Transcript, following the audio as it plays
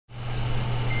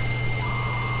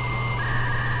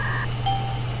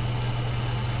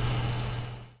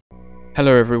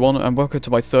Hello everyone, and welcome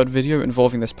to my third video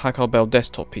involving this Packard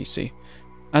desktop PC.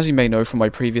 As you may know from my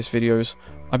previous videos,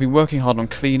 I've been working hard on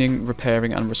cleaning,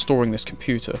 repairing and restoring this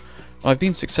computer. I've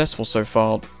been successful so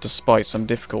far, despite some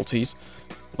difficulties.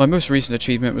 My most recent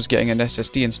achievement was getting an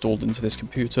SSD installed into this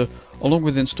computer, along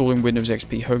with installing Windows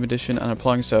XP Home Edition and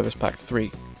applying Service Pack 3.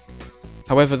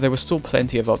 However, there were still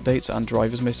plenty of updates and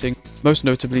drivers missing, most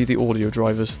notably the audio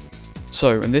drivers.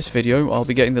 So, in this video, I'll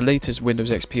be getting the latest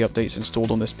Windows XP updates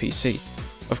installed on this PC.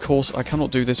 Of course, I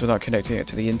cannot do this without connecting it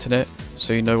to the internet,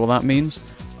 so you know what that means.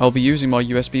 I'll be using my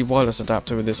USB wireless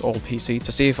adapter with this old PC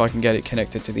to see if I can get it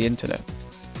connected to the internet.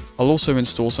 I'll also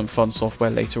install some fun software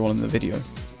later on in the video.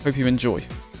 Hope you enjoy.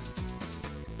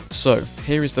 So,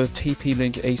 here is the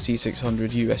TP-Link AC600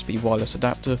 USB wireless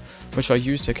adapter, which I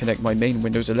use to connect my main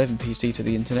Windows 11 PC to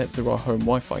the internet through our home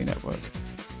Wi-Fi network.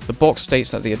 The box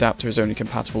states that the adapter is only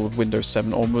compatible with Windows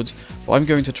 7 onwards, but I'm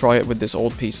going to try it with this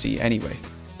old PC anyway.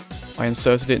 I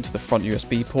inserted it into the front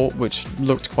USB port, which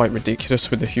looked quite ridiculous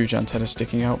with the huge antenna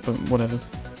sticking out, but whatever.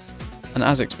 And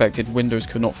as expected, Windows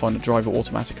could not find a driver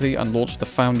automatically and launched the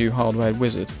Found New Hardware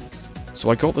wizard. So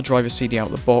I got the driver CD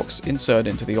out of the box, inserted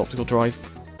into the optical drive,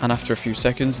 and after a few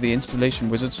seconds the installation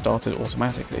wizard started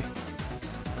automatically.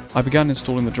 I began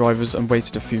installing the drivers and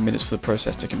waited a few minutes for the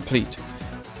process to complete.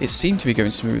 It seemed to be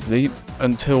going smoothly,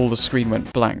 until the screen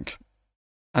went blank.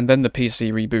 And then the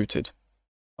PC rebooted.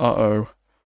 Uh-oh.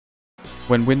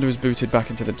 When Windows booted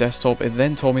back into the desktop, it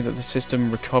then told me that the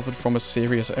system recovered from a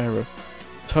serious error.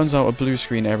 Turns out a blue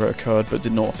screen error occurred but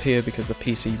did not appear because the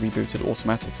PC rebooted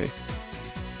automatically.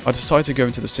 I decided to go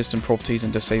into the system properties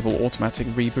and disable automatic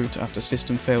reboot after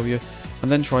system failure,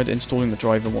 and then tried installing the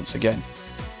driver once again.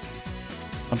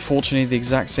 Unfortunately, the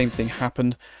exact same thing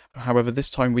happened. However, this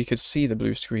time we could see the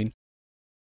blue screen.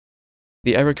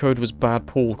 The error code was bad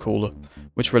pool caller,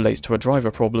 which relates to a driver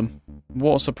problem.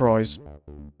 What a surprise.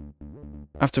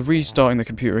 After restarting the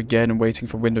computer again and waiting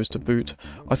for Windows to boot,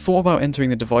 I thought about entering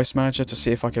the device manager to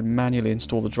see if I could manually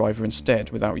install the driver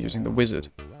instead without using the wizard.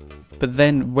 But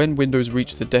then, when Windows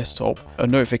reached the desktop, a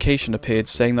notification appeared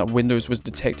saying that Windows was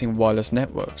detecting wireless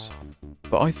networks.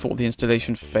 But I thought the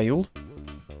installation failed?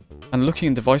 And looking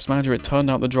in Device Manager, it turned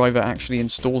out the driver actually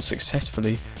installed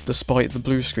successfully, despite the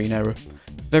blue screen error.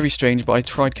 Very strange, but I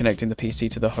tried connecting the PC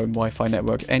to the home Wi-Fi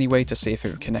network anyway to see if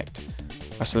it would connect.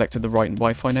 I selected the right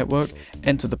Wi-Fi network,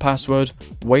 entered the password,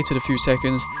 waited a few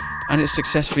seconds, and it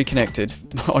successfully connected.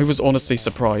 I was honestly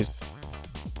surprised.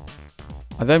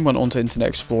 I then went onto Internet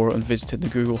Explorer and visited the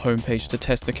Google homepage to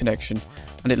test the connection,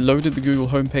 and it loaded the Google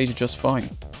homepage just fine.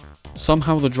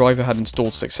 Somehow the driver had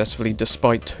installed successfully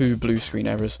despite 2 blue screen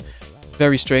errors.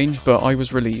 Very strange, but I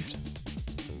was relieved.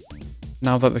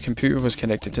 Now that the computer was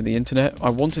connected to the internet, I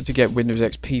wanted to get Windows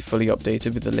XP fully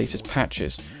updated with the latest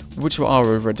patches, which are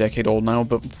over a decade old now,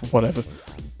 but whatever.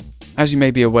 As you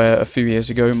may be aware, a few years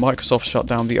ago, Microsoft shut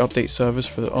down the update servers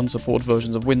for the unsupported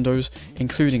versions of Windows,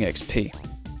 including XP.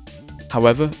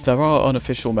 However, there are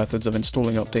unofficial methods of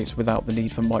installing updates without the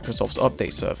need for Microsoft's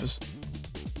update servers.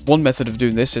 One method of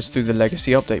doing this is through the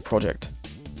Legacy Update project.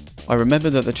 I remember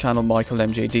that the channel Michael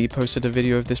MJD posted a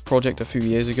video of this project a few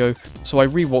years ago, so I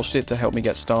rewatched it to help me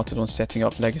get started on setting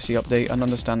up Legacy Update and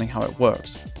understanding how it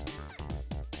works.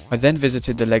 I then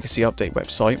visited the Legacy Update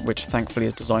website, which thankfully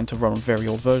is designed to run on very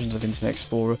old versions of Internet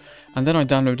Explorer, and then I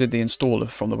downloaded the installer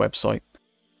from the website.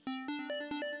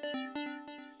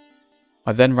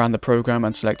 I then ran the program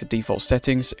and selected default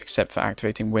settings, except for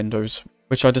activating Windows,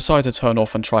 which I decided to turn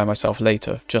off and try myself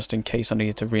later, just in case I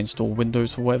needed to reinstall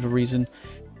Windows for whatever reason.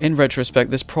 In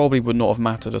retrospect, this probably would not have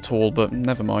mattered at all, but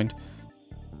never mind.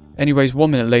 Anyways,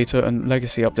 1 minute later, and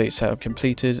Legacy Update setup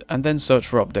completed, and then search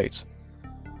for updates.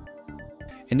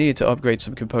 It needed to upgrade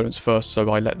some components first, so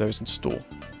I let those install.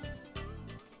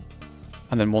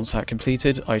 And then once that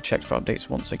completed, I checked for updates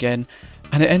once again,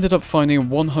 and it ended up finding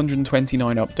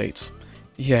 129 updates.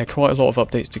 Yeah, quite a lot of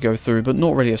updates to go through, but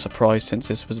not really a surprise since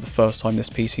this was the first time this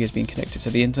PC has been connected to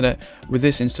the internet with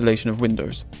this installation of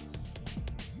Windows.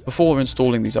 Before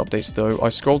installing these updates though, I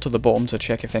scrolled to the bottom to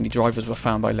check if any drivers were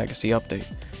found by Legacy Update,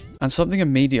 and something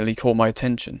immediately caught my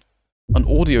attention. An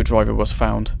audio driver was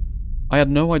found. I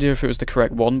had no idea if it was the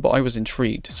correct one, but I was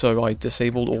intrigued, so I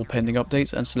disabled all pending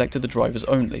updates and selected the drivers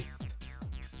only.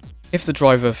 If the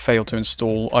driver failed to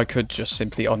install, I could just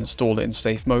simply uninstall it in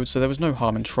safe mode, so there was no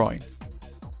harm in trying.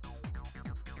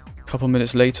 A couple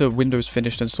minutes later, Windows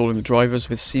finished installing the drivers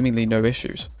with seemingly no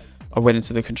issues. I went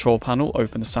into the control panel,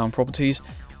 opened the sound properties,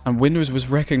 and Windows was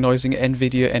recognizing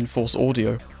NVIDIA Enforce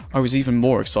audio. I was even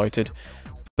more excited,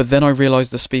 but then I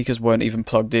realized the speakers weren't even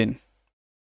plugged in.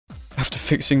 After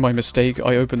fixing my mistake,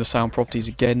 I opened the sound properties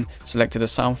again, selected a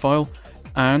sound file,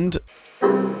 and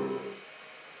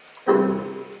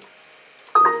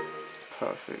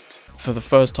For the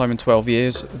first time in 12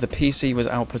 years, the PC was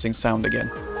outputting sound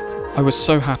again. I was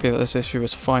so happy that this issue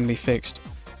was finally fixed.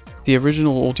 The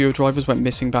original audio drivers went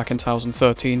missing back in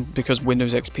 2013 because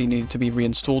Windows XP needed to be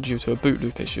reinstalled due to a boot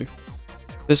loop issue.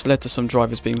 This led to some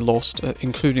drivers being lost,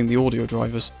 including the audio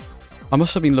drivers. I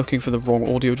must have been looking for the wrong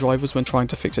audio drivers when trying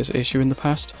to fix this issue in the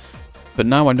past, but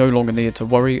now I no longer needed to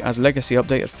worry as Legacy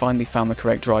Update had finally found the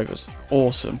correct drivers.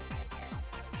 Awesome.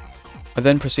 I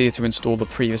then proceeded to install the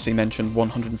previously mentioned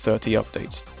 130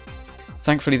 updates.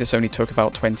 Thankfully this only took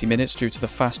about 20 minutes due to the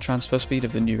fast transfer speed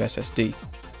of the new SSD.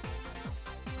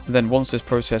 And then once this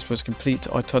process was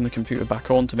complete, I turned the computer back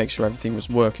on to make sure everything was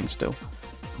working still.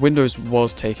 Windows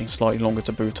was taking slightly longer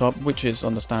to boot up, which is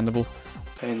understandable.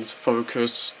 Pens,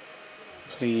 focus,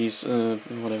 please,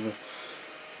 whatever.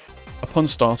 Upon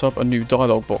startup, a new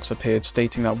dialog box appeared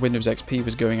stating that Windows XP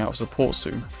was going out of support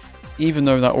soon, even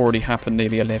though that already happened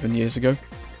nearly 11 years ago.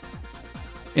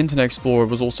 Internet Explorer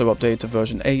was also updated to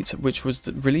version 8, which was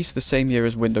released the same year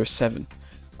as Windows 7.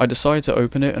 I decided to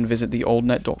open it and visit the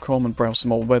oldnet.com and browse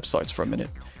some old websites for a minute.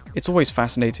 It's always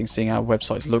fascinating seeing how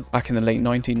websites looked back in the late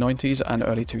 1990s and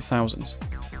early 2000s.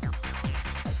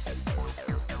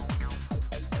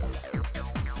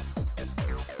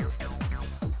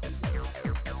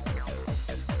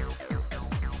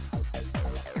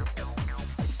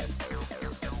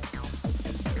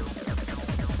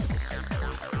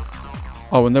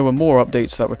 Oh, and there were more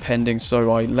updates that were pending,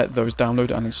 so I let those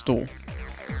download and install.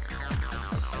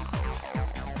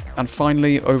 And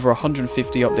finally, over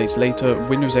 150 updates later,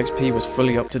 Windows XP was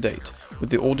fully up to date, with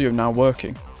the audio now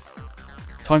working.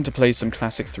 Time to play some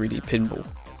classic 3D pinball.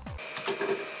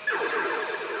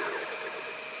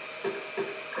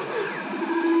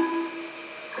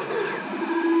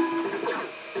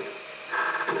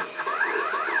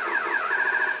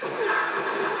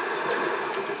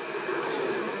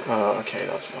 Okay,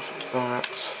 that's enough of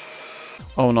that.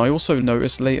 Oh, and I also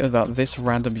noticed later that this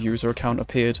random user account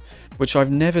appeared, which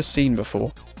I've never seen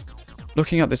before.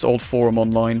 Looking at this old forum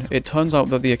online, it turns out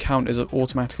that the account is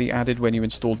automatically added when you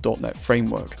install .NET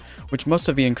Framework, which must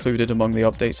have been included among the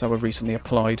updates that were recently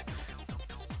applied.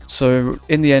 So,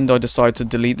 in the end I decided to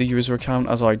delete the user account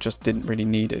as I just didn't really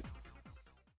need it.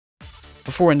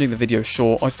 Before ending the video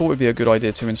short, I thought it would be a good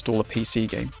idea to install a PC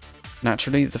game.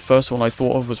 Naturally, the first one I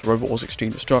thought of was Robot Wars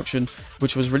Extreme Destruction,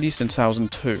 which was released in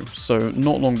 2002, so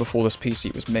not long before this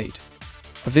PC was made.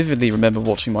 I vividly remember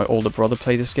watching my older brother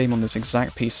play this game on this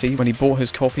exact PC when he bought his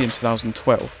copy in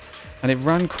 2012, and it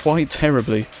ran quite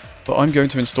terribly, but I'm going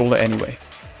to install it anyway.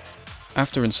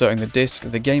 After inserting the disc,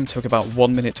 the game took about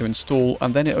 1 minute to install,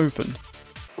 and then it opened.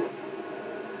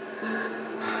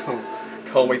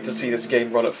 Can't wait to see this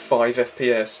game run at 5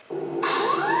 FPS.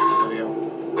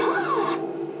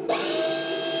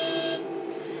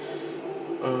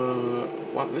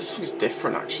 Wow, this looks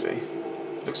different actually.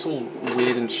 It looks all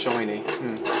weird and shiny.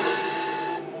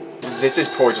 This is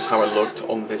probably just how it looked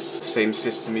on this same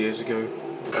system years ago.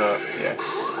 Yeah.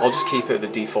 I'll just keep it at the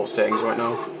default settings right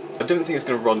now. I don't think it's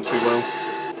going to run too well.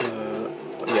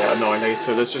 Yeah,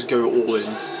 Annihilator. Let's just go all in.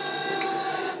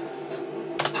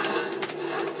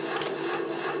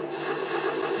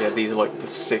 Yeah, these are like the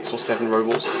 6 or 7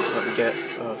 robots that we get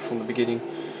from the beginning.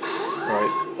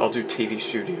 Right, I'll do TV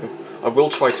Studio. I will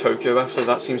try ToCA after,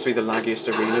 that seems to be the laggiest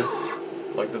arena.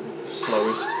 Like the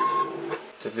slowest.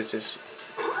 So this is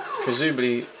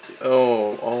presumably...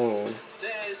 Oh.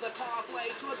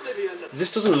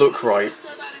 This doesn't look right.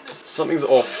 Something's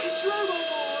off.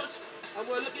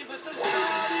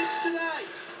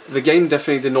 The game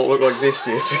definitely did not look like this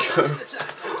years ago.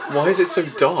 Why is it so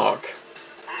dark?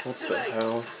 What the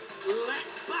hell?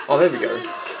 Oh, there we go.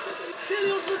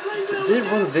 Did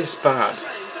it run this bad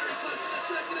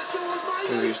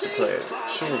when we used to play it?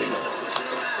 Surely not.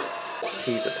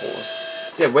 Heater pause.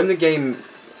 Yeah, when the game...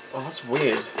 Oh, that's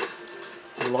weird.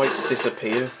 The lights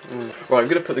disappear. Right, I'm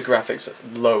going to put the graphics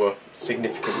lower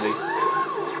significantly.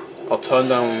 I'll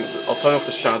turn off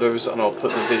the shadows and I'll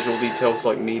put the visual details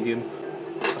like medium.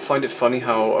 I find it funny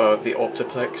how the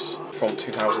Optiplex from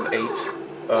 2008,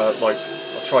 like,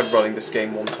 I tried running this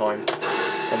game one time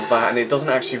on that and it doesn't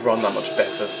actually run that much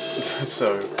better.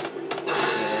 So,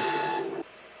 yeah.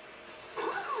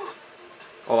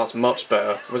 Oh, that's much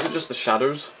better. Was it just the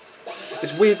shadows?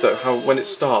 It's weird though how when it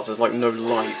starts there's like no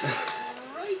light.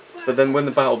 But then when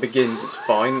the battle begins it's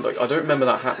fine. Like, I don't remember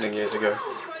that happening years ago.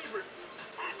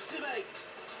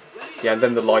 Yeah, and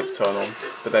then the lights turn on,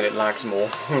 but then it lags more.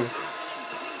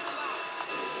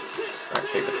 Let's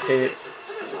activate the pit.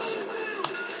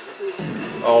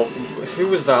 Oh, who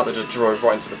was that just drove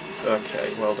right into the...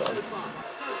 Okay, well done.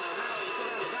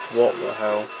 What the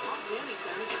hell?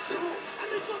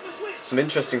 Some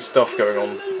interesting stuff going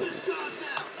on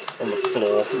on the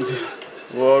floor.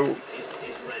 Whoa.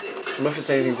 I don't know if it's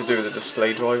anything to do with the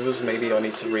display drivers. Maybe I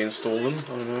need to reinstall them.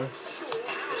 I don't know.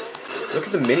 Look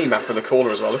at the mini-map in the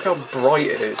corner as well. Look how bright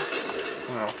it is.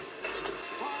 Wow.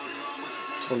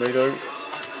 Tornado.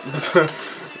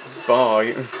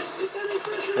 Bye.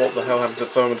 What the hell happened to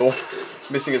Thermidor?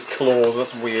 Missing its claws.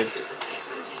 That's weird.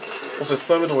 Also,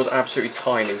 Thermidor is absolutely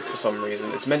tiny for some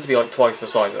reason. It's meant to be like twice the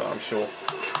size of that, I'm sure.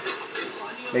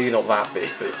 Maybe not that big,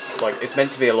 but it's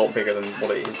meant to be a lot bigger than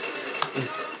what it is.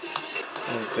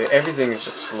 Oh dear, everything is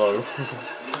just slow.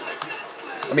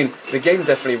 I mean, the game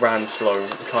definitely ran slow,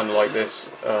 kind of like this,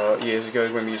 years ago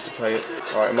when we used to play it.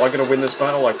 Alright, am I going to win this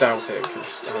battle? I doubt it,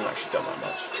 because I haven't actually done that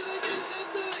much.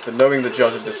 But knowing the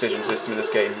judge's decision system in this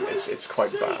game, it's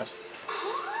quite bad.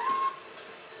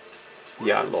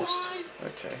 Yeah, I lost.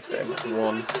 Okay, then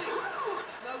one.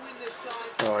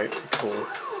 Alright, cool.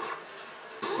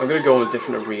 I'm going to go on a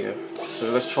different arena, so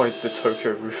let's try the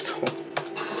ToCA rooftop.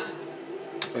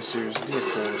 Let's use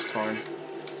Dialup this time.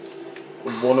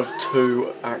 One of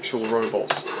 2 actual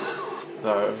robots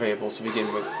that are available to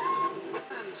begin with.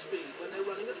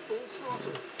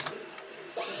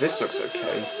 This looks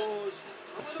okay,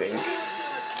 I think.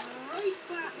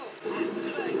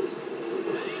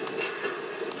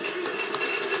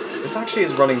 This actually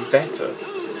is running better than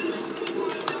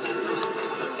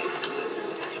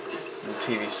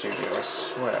TV Studio, I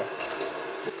swear.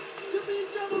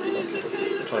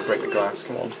 Okay, I'm trying to break the glass.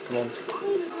 Come on, come on.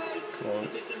 Come on.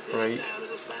 Break.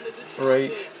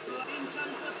 Break.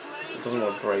 It doesn't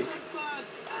want to break.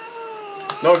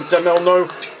 No, Demel, no!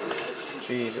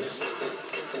 Jesus.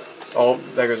 Oh,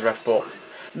 there goes RefBot.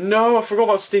 No, I forgot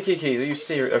about sticky keys. Are you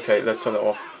serious? Okay, let's turn it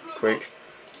off. Quick.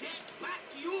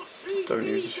 Don't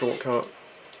use the shortcut.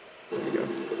 There we go.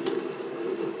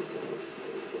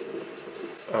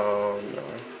 Oh no.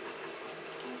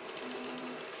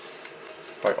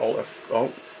 Right, Alt F.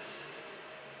 Oh.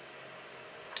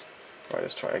 Right,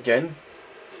 let's try again.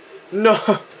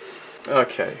 No!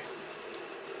 Okay.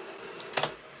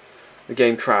 The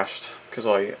game crashed because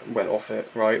I went off it.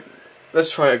 Right.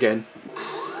 Let's try it again.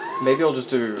 Maybe I'll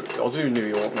do New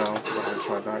York now because I haven't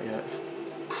tried that yet.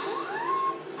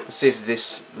 Let's see if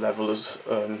this level is,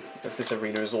 if this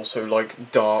arena is also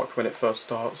like dark when it first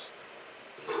starts.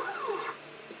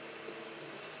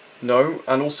 No,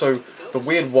 and also the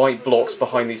weird white blocks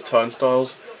behind these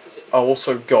turnstiles are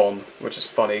also gone, which is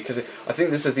funny because I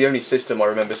think this is the only system I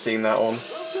remember seeing that on.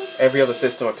 Every other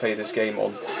system I played this game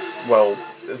on, well,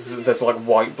 there's like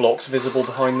white blocks visible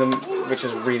behind them, which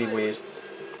is really weird.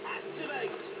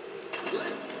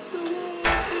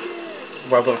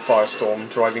 Well done, Firestorm,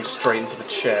 driving straight into the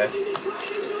chair.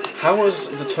 How has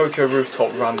the ToCA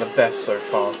rooftop ran the best so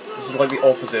far? This is like the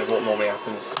opposite of what normally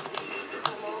happens.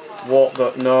 What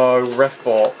the... No,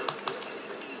 RefBot.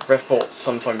 RefBot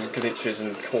sometimes glitches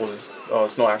and causes... Oh,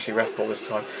 it's not actually RefBot this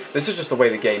time. This is just the way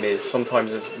the game is.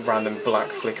 Sometimes there's random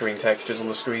black flickering textures on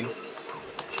the screen.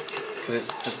 Because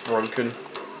it's just broken.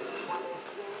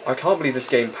 I can't believe this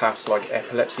game passed, like,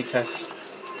 epilepsy tests.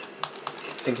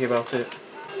 Thinking about it.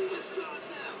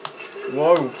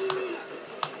 Whoa!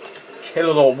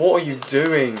 Killalot, what are you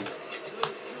doing?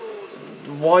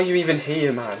 Why are you even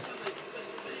here, man?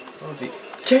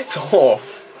 Get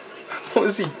off! What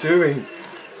is he doing?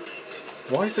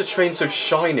 Why is the train so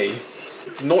shiny?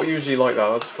 It's not usually like that,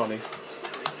 that's funny.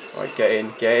 Right, get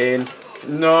in, get in.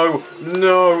 No!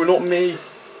 No, not me!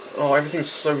 Oh, everything's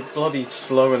so bloody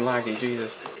slow and laggy,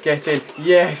 Jesus. Get in,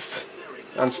 yes!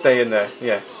 And stay in there,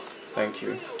 yes. Thank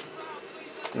you.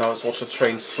 Now let's watch the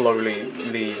train slowly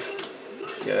leave.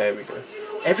 Yeah, there we go.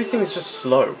 Everything's just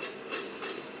slow.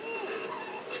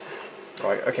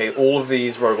 Right, okay, all of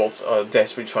these robots are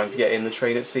desperately trying to get in the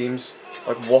train, it seems.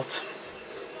 Like, what?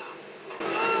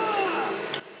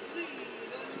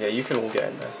 Yeah, you can all get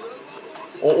in there.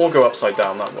 Or go upside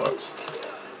down, that works.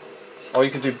 Oh,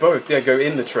 you can do both. Yeah, go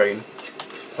in the train.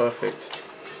 Perfect.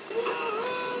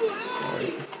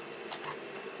 Right.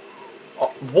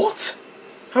 Oh, what?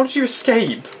 How did you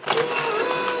escape?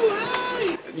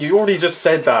 You already just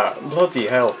said that. Bloody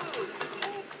hell.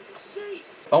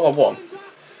 Oh, I won.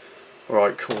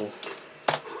 Alright, cool.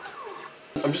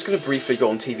 I'm just going to briefly go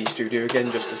on TV Studio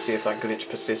again just to see if that glitch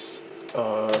persists.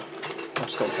 I'm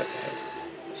just going head to head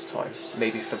this time.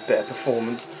 Maybe for better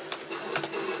performance.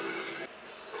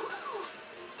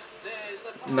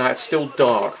 Nah, it's still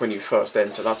dark when you first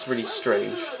enter. That's really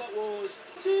strange.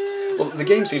 Well, the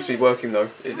game seems to be working though.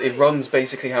 It runs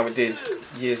basically how it did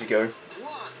years ago,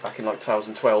 back in like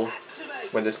 2012,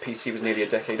 when this PC was nearly a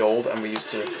decade old and we used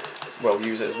to, well,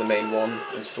 use it as the main one,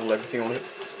 install everything on it.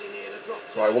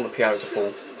 Right, I want the piano to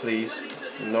fall, please.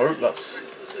 No, that's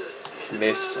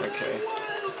missed, okay.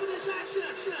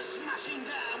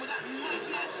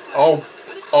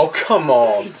 Oh, come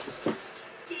on.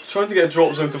 Trying to get a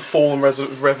drop zone to Fallen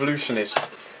Revolutionist.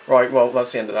 Right, well,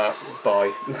 that's the end of that.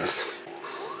 Bye.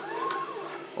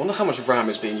 I wonder how much RAM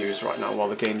is being used right now while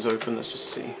the game's open. Let's just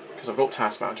see. Because I've got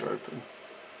Task Manager open.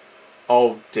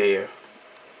 Oh dear.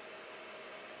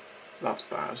 That's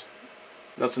bad.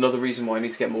 That's another reason why I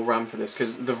need to get more RAM for this,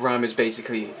 because the RAM is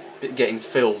basically getting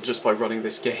filled just by running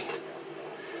this game.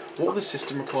 What are the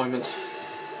system requirements?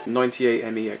 98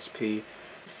 MEXP,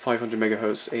 500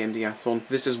 MHz AMD Athon.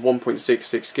 This is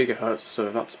 1.66 GHz, so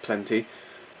that's plenty.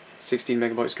 16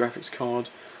 megabytes graphics card,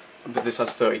 but this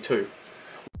has 32.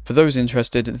 For those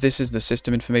interested, this is the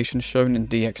system information shown in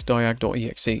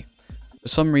dxdiag.exe. For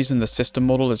some reason the system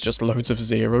model is just loads of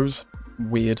zeros.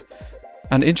 Weird.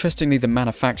 And interestingly, the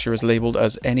manufacturer is labelled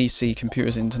as NEC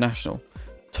Computers International.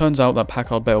 Turns out that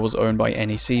Packard Bell was owned by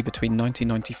NEC between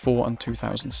 1994 and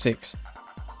 2006.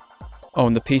 Oh,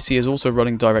 and the PC is also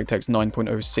running DirectX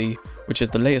 9.0C, which is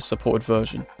the latest supported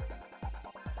version.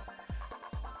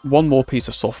 One more piece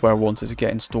of software I wanted to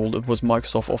get installed was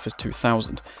Microsoft Office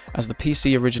 2000, as the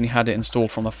PC originally had it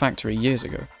installed from the factory years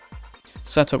ago.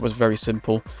 Setup was very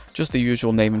simple, just the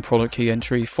usual name and product key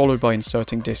entry, followed by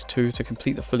inserting disk 2 to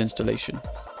complete the full installation.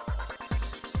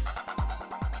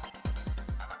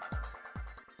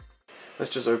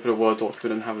 Let's just open a Word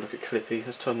document and have a look at Clippy.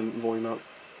 Let's turn the volume up.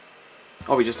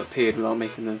 Oh, he just appeared without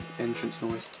making the entrance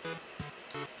noise.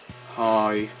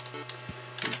 Hi.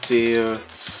 Dear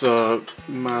Sir,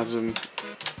 Madam.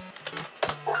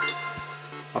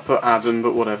 I put Adam,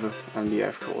 but whatever. And yeah,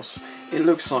 of course. It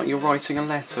looks like you're writing a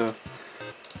letter.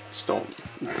 Stop.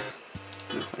 No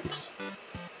thanks.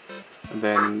 And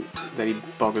then he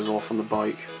buggers off on the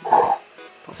bike.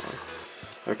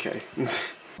 Bye-bye. Okay.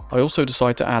 I also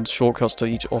decided to add shortcuts to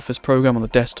each Office program on the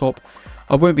desktop.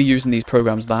 I won't be using these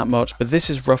programs that much, but this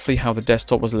is roughly how the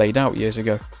desktop was laid out years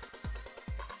ago.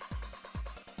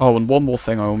 Oh, and one more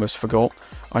thing I almost forgot.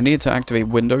 I needed to activate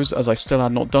Windows, as I still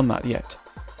had not done that yet.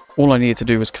 All I needed to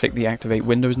do was click the Activate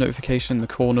Windows notification in the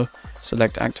corner,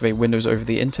 select Activate Windows over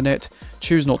the internet,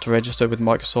 choose not to register with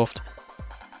Microsoft,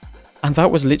 and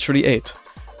that was literally it.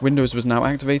 Windows was now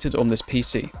activated on this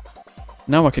PC.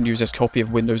 Now I can use this copy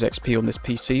of Windows XP on this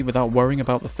PC without worrying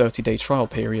about the 30-day trial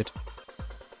period.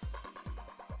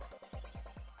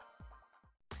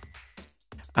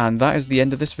 And that is the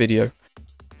end of this video.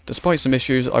 Despite some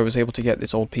issues, I was able to get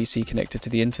this old PC connected to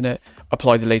the internet,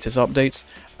 apply the latest updates,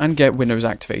 and get Windows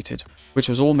activated, which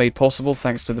was all made possible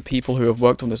thanks to the people who have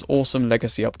worked on this awesome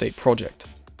legacy update project.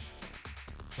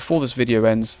 Before this video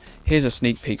ends, here's a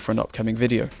sneak peek for an upcoming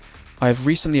video. I have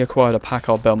recently acquired a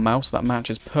Packard Bell mouse that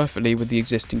matches perfectly with the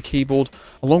existing keyboard,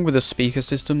 along with a speaker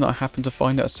system that I happened to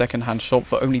find at a second-hand shop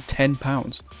for only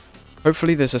 £10.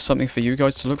 Hopefully this is something for you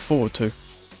guys to look forward to.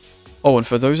 Oh, and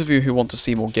for those of you who want to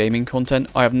see more gaming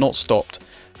content, I have not stopped.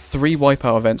 3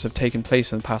 WipEout events have taken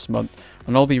place in the past month,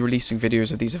 and I'll be releasing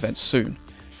videos of these events soon.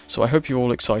 So I hope you're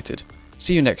all excited.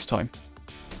 See you next time.